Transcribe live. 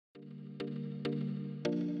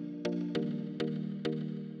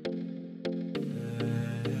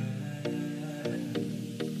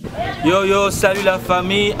Yo yo, salut la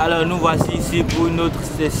famille. Alors nous voici ici pour une autre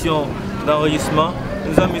session d'enregistrement.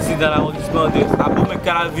 Nous sommes ici dans l'arrondissement de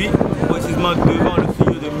Abonnez, précisément devant le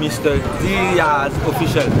studio de Mr. Diaaze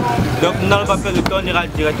officiel. Donc nous n'allons pas perdre de temps, on ira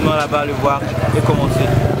directement là-bas le voir et commencer.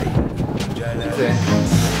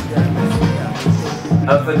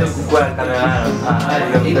 Alors faites un coucou à la caméra.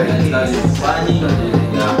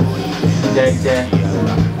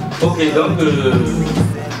 Ok, donc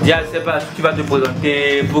Diaaze, c'est pas, tu vas te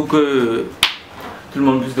présenter pour que tout le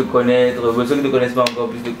monde puisse te connaître, ceux qui ne te connaissent pas encore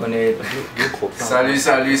puissent te connaître.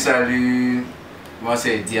 Salut. Moi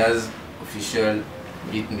c'est Diaaze, officiel,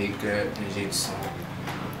 beatmaker, ingé de son.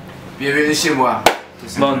 Bienvenue chez moi.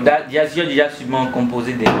 Bon, Diaaze, tu as déjà sûrement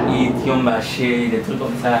composé des hits qui ont marché, des trucs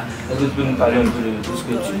comme ça. Est-ce que tu peux nous parler un peu de tout ce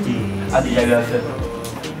que tu as déjà eu à faire?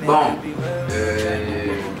 Bon,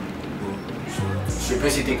 je peux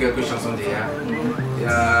citer quelques chansons déjà. Il y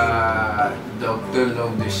a Docteur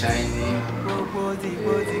Love de Shining,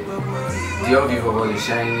 Dior Vivre de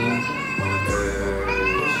Shining.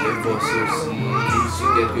 J'ai bossé aussi sur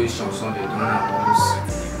quelques chansons de Donna Rose.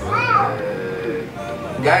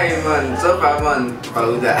 Gaiman, Sopaman,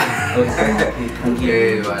 Pauda.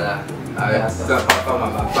 Et voilà, avec pas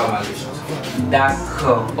mal de chansons.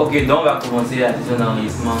 D'accord. Ok, donc on va commencer la session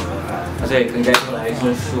d'enregistrement. Parce qu'avec une son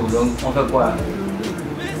chaud, donc on fait quoi?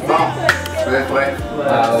 Bon, vous êtes prêts?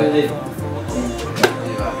 Ah ouais.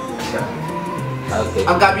 Okay.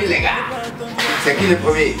 En cabine les gars, c'est qui le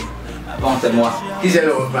premier? Bon, c'est moi. Qui c'est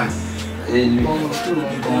le refrain? Et lui.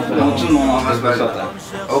 Donc tout le monde en passe par là.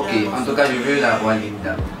 Ok, en tout cas je veux la voix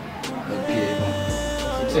Linda. Ok, bon.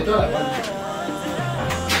 C'est toi la voix.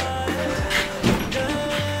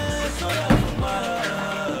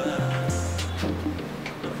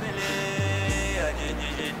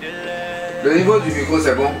 Le niveau du micro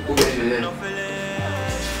c'est bon ou bien je l'ai?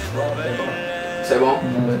 C'est bon?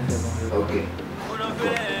 Ok.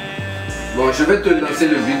 Bon, je vais te lancer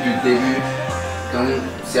le beat du début. Donc,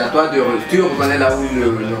 c'est à toi de... Tu reconnais là où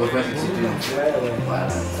le refrain se situe. Voilà.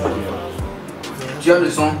 Tu as le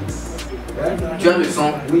son? Tu as le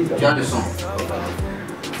son? Oui. Tu as le son.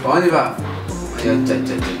 Bon, on y va.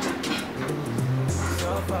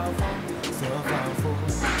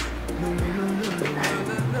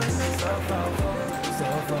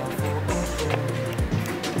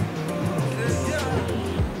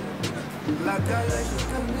 La galère je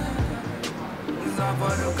connais, nous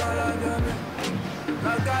avons le calage.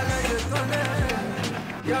 La galère je connais,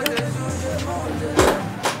 y'a des jours j'ai mangé.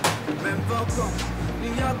 Même pas comme, il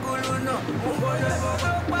y a Koulouna, on voit les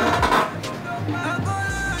pas. La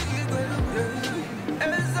galère qui connaît, et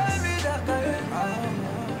ça m'y d'accord.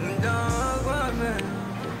 Dans quoi même,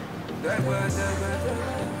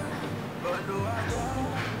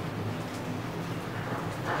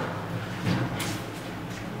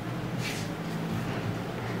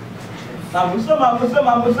 Mamuso to me,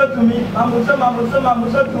 mamuso to me, mamuso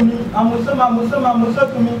to me, mamuso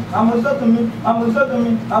to me, mamuso to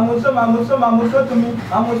me, mamuso to me,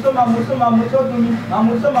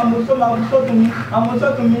 mamuso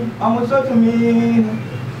to me, mamuso to me.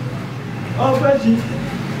 Oh Frenchie,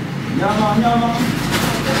 yama,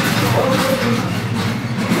 oh Frenchie,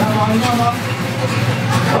 yama,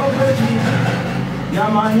 oh Frenchie,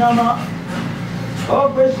 yama, oh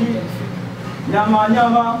Frenchie,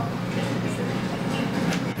 yama.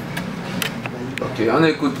 Ok, on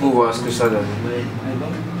écoute pour voir ce que ça donne.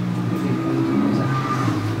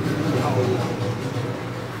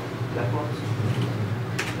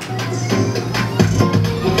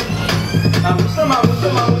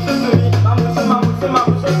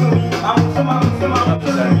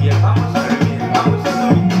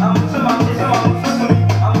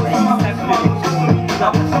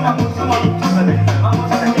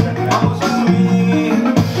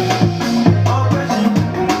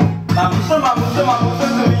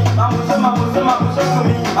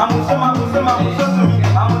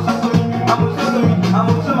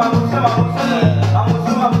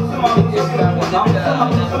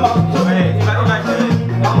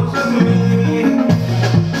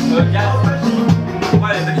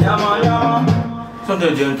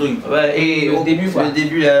 Un truc. Ouais, et au début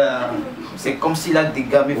là, c'est comme s'il a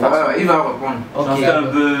dégagé. Ouais, il va reprendre. Okay. C'est un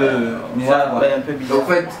peu bizarre. Ouais, un peu bizarre. En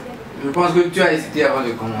fait, je pense que tu as hésité avant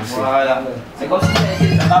de commencer. Voilà. C'est comme si tu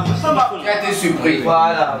as été surpris.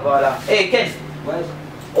 Voilà. Et qu'est-ce?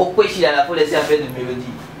 Au point il a la faut laisser faire de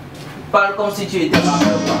mélodie. Parle comme si tu étais là.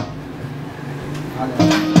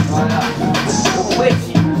 Voilà. Au point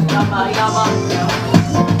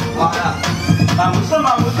voilà.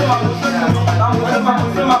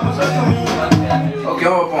 Ok,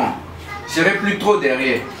 on reprend. Je serai plus trop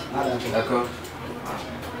derrière. D'accord.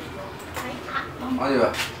 On y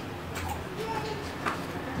va.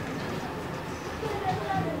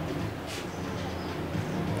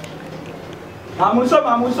 Mamuso to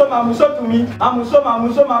me. Mamuso to me.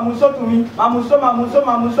 Mamuso to me.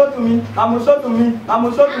 Mamuso to me.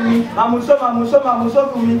 Mamuso to me. Mamuso to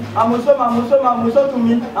me. Mamuso to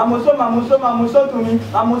me.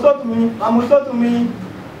 Mamuso to me. Mamuso to me.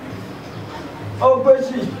 Oh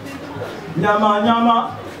peshi.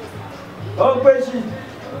 Nyama. Oh peshi.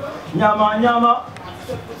 Nyama.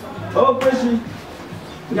 Oh peshi.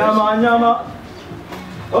 Nyama.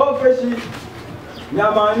 Oh peshi.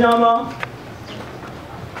 Nyama.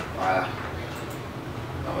 Voilà.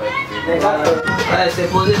 Ouais, c'est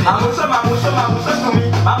posé. Mamuso to me.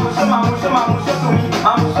 Mamuso to me. Mamuso to me.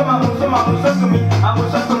 Mamuso to me.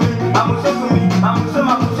 Mamuso to me. Mamuso to me.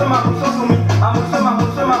 Mamuso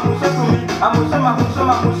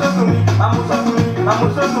to me.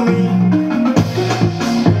 Mamuso to me.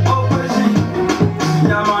 Oh peshi.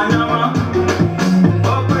 Nyama.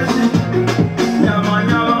 Oh peshi. Nyama.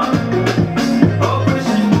 Oh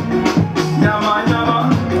peshi. Nyama.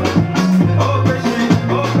 Oh peshi.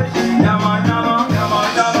 Nyama.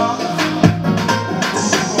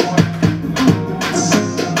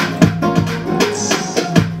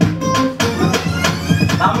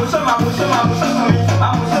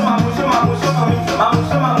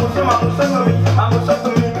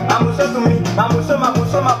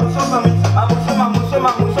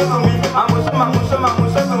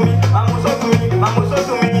 Mamuso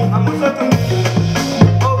to me. Mamuso to me.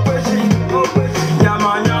 Oh peshi.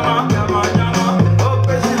 Nyama. Oh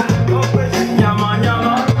peshi. Nyama.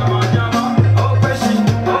 Oh peshi.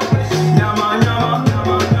 Nyama.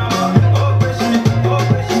 Oh peshi.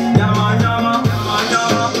 Nyama.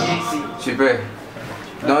 Super.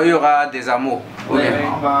 Donc il y aura des amours. Ouais,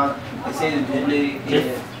 on va essayer de doubler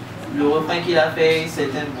le refrain qu'il a fait,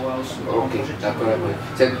 certaines voix aussi. Ok, d'accord.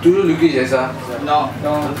 C'est toujours lui qui gère ça? Non.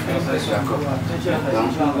 D'accord.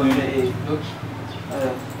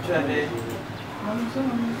 Tu avais.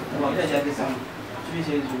 Bon, il a déjà fait ça. Tu veux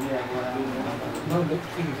essayer de doubler la voix. Non, l'autre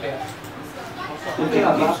qui le fait. Ok.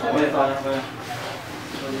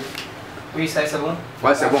 Oui, ça c'est bon?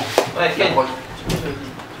 Ouais, c'est bon. Ouais, Qu'en.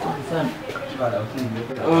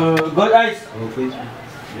 God Eyes.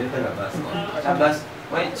 La basse.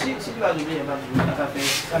 Ouais, si tu vas doubler, il n'y a pas de doubler. Tu as fait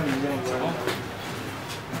ça, mais bien.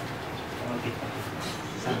 Ok.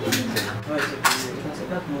 Ouais, c'est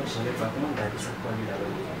pas moi, je ne savais pas comment garder ça pour lui là-bas.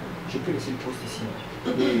 Je peux laisser le poste ici.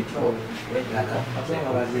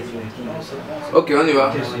 Ok, on y va.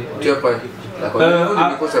 Tu es prêt?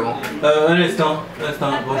 D'accord. C'est bon. Un instant.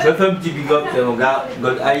 Bon, je vais faire un petit big up, c'est mon gars,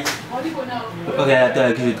 God Eyes, réalisateur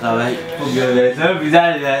avec qui je travaille. C'est un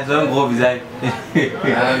visage, c'est un gros visage.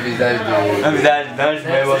 Un visage d'ange,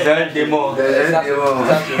 mais bon, c'est un démon.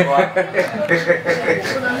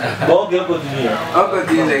 Bon, on continue. On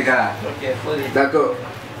continue les gars. D'accord.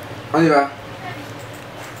 On y va.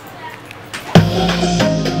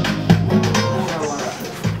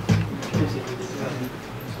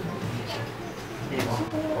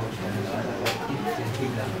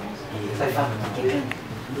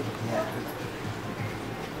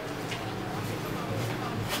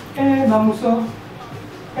 Mamuso.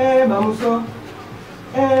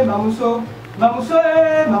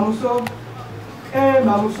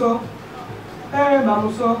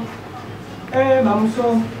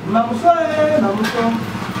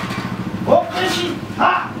 Oh peshi.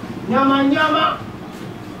 Ah, nyama.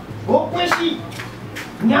 Oh peshi.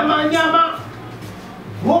 Nyama.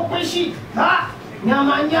 Oh peshi. Ah,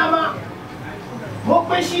 nyama. Oh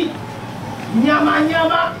peshi. Nyama.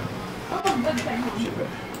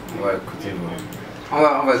 On va écouter. On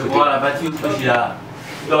va écouter. Voilà, la partie où je suis là,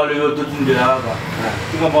 dans le autotune de là-bas.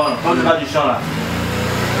 Tu comprends? Quand tu vas du chant là.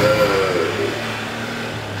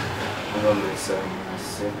 On va mettre ça à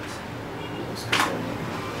 7. Parce que ça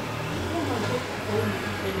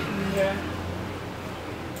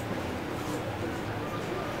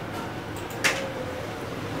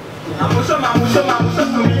Mamuso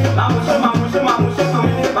to me.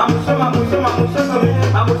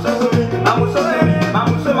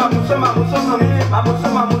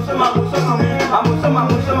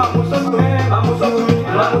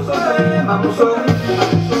 Mamuso to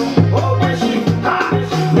me. Oh peshi.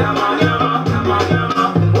 Nyama.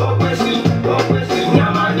 Oh peshi.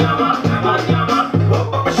 Nyama.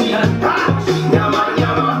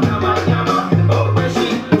 Oh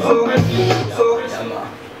peshi. Nyama. Oh peshi.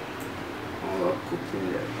 on va couper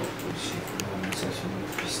la composition. On va mettre ça sur une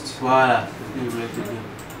piste. Voilà, c'est ce que je voulais te dire.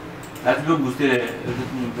 Là, tu peux booster les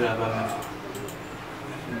rythmes un peu là-bas.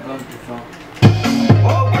 Comme tu sens.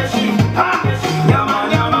 Oh peshi. Nyama.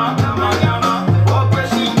 Oh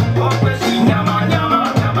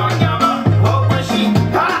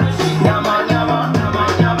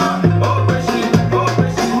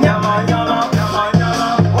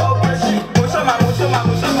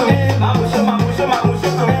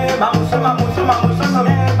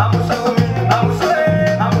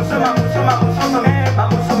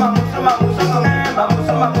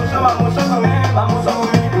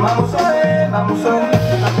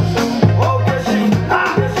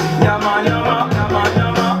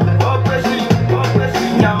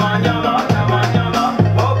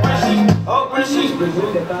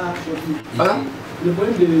Voilà. Le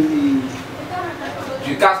problème de...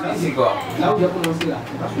 Tu casses ici quoi. Là où il a commencé là.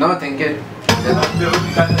 Non, t'inquiète.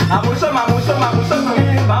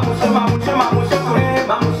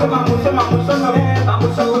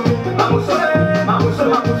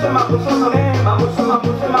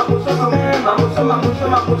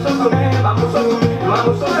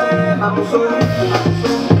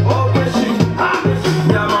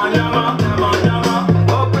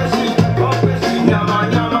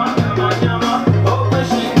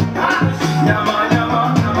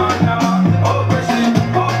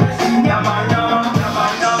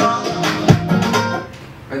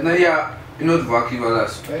 Maintenant, il y a une autre voix qui va là.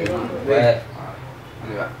 Ouais. On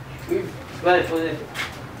y va. Ouais, il faut...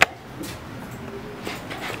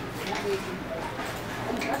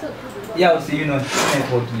 Il y a aussi une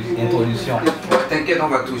introduction. T'inquiète, on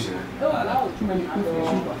va toucher. Voilà.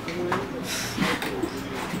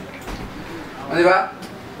 On y va?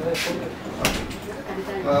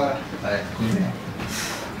 Ouais.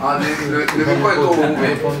 Ah, le micro est trop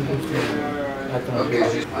ouvert. Ok,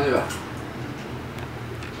 on y va.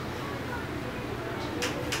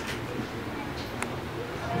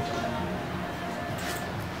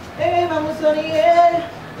 Hey, vamos a ir,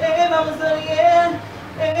 hey, vamos a ir,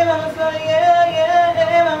 hey, vamos a ir,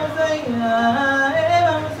 hey, vamos a ir, hey,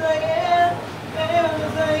 vamos a ir, hey,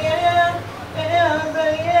 vamos a ir, hey, vamos a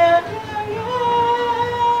ir.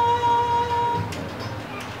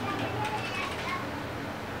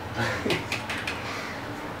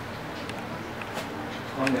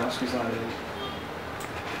 On est ce que ça arrive.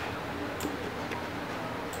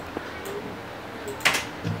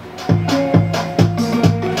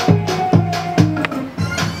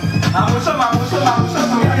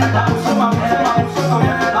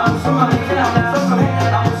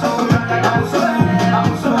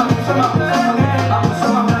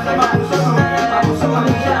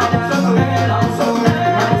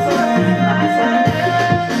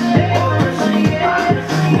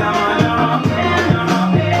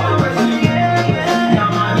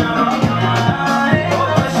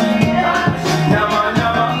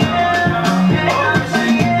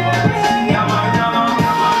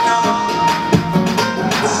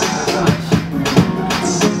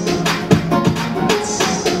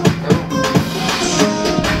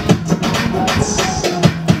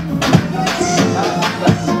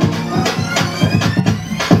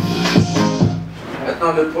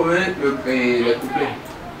 Le premier, le couplet.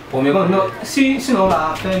 Premier bon, non, sinon on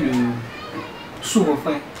va faire le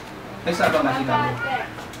sous-refrain. Et ça dans la guitare.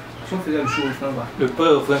 Si on faisait le sous-refrain, quoi. Le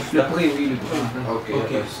pré-refrain. Le pré, oui, le pré-refrain. Ok.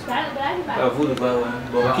 À vous de voir, ouais.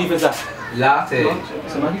 Bon, qui fait ça? Là, c'est...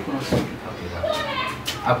 C'est moi qui commence.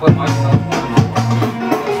 Après, moi,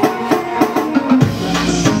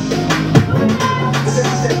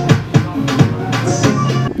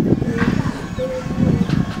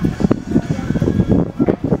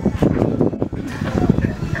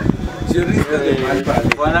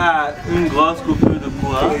 Voilà une grosse coupure de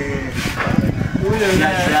courant.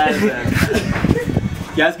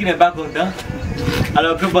 Diaaze qui n'est pas content.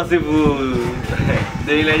 Alors que pensez-vous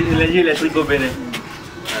de l'énergie électrique au Bénin?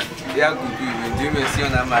 Il y a coupure, Dieu merci,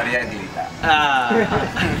 on a marié avec l'État. Ah.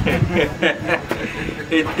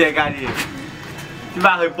 Et t'es gagné. Tu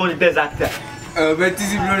vas répondre tes actes. Mais tu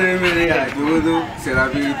sais c'est la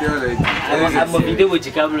vérité, on l'a dit. Ma vidéo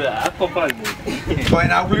est câble à comprendre. Bon, il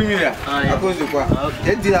n'a plus mis là. À cause de quoi?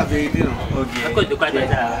 J'ai dit la vérité, non? À cause de quoi tu as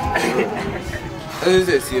ça?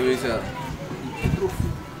 C'est sérieux ça.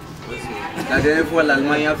 La dernière fois,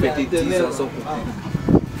 l'Allemagne a fêté 10 ans sans coupure.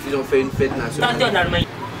 Ils ont fait une fête nationale. Quand tu es en Allemagne.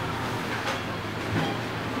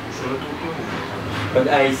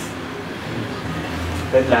 Ice.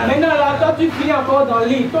 Maintenant là, toi tu finis encore dans le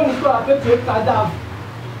lit, ton histoire après tu es cadavre.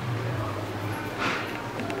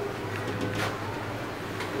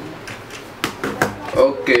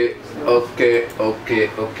 Ok. Oh.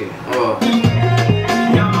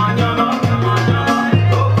 Maintenant là,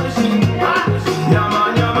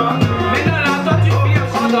 toi tu finis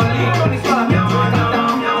encore dans le lit, ton histoire après tu es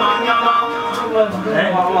cadavre.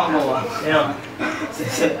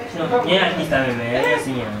 Il y a un artiste avec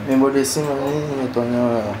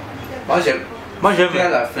Moi j'aime à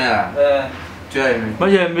la fin là. Tu as aimé? Moi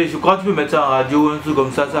j'ai aimé, je crois que tu peux mettre ça en radio, un truc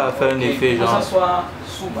comme ça va faire un effet genre. Pour que ça soit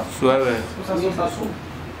sous. Ouais. Pour que ça soit sous.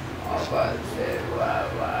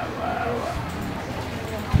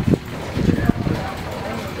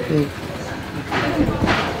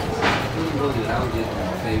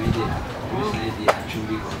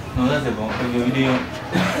 Non, ça c'est bon, une vidéo.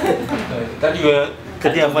 Quand tu veux,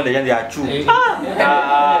 quand tu es enfant, les gens disent achou.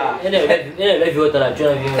 Elle est vue dans la tu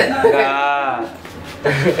as vu.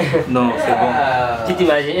 Non, c'est bon. Tu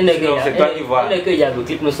t'imagines, il c'est toi qui vois. y a le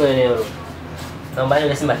clip, nous sommes non, je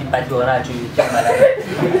laisse ma fille partir là, tu es malade.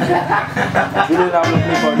 Tu le n'as plus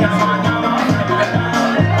pour lui.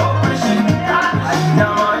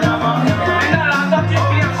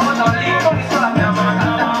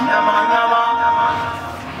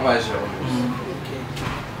 Ouais, je.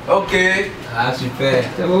 Ok. Ah, super.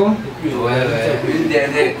 C'est bon? Ouais. Une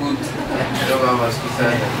dernière écoute. On va voir ce que ça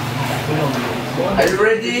donne. Are you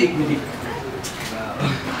ready?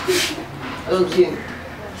 Ok.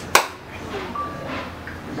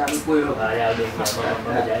 Ah,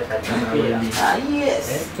 yes.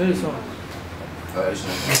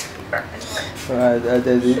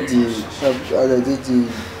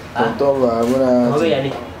 Tonton va avoir. Oui,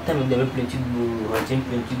 Yannick, tu as même plein de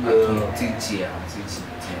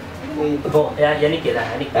bon, Yannick est là.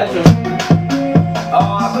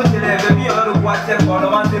 Oh, après, je l'ai vu, on le voit, c'est pour le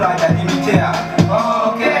moment sur l'activité.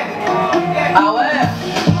 Ok. Ah ouais?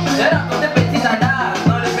 J'ai raconté petit dada.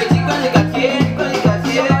 Dans le petit coin du quartier. Dans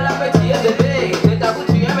la petite bébé. Je t'avoue,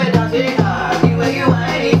 tu aimes danser. The way you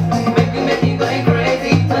whine it, make me going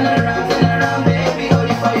crazy. Turn around, baby.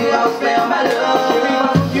 Only for you, I'll spend my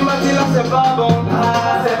love. Tu m'as dit non, c'est pas bon.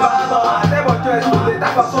 C'est pas bon. C'est bon, tu as exposé ta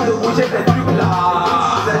façon de bouger tes trucs là.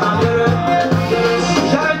 C'est dangereux.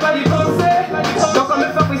 J'arrête pas d'y penser. Donc on me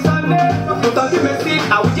fait frissonner. Pourtant tu me cites,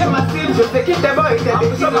 à vous dire ma cible. Je sais qui t'es bon et t'es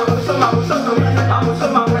bêtise.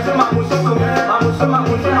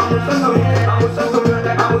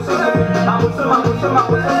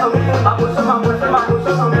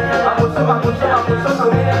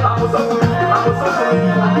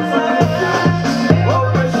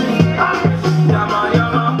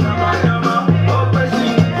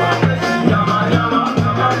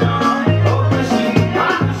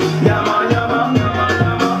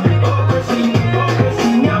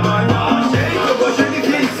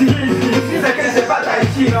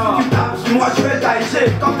 Moi je vais t'aïcher,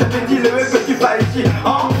 quand je te dis le que tu vas ici,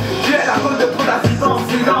 hein? Tu es la cause de trop d'assistance,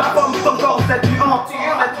 la forme de ton corps c'est du hein.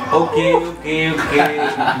 Ok.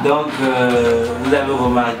 Donc vous avez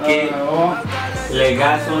remarqué, les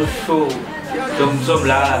gars sont chauds. Donc nous sommes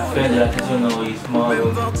là à la fin de la session d'enregistrement.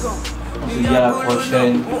 On se dit à la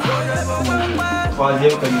prochaine pour le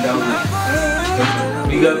troisième candidat.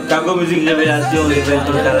 Big up, Tago Musique Révélation, les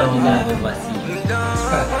 20 talents.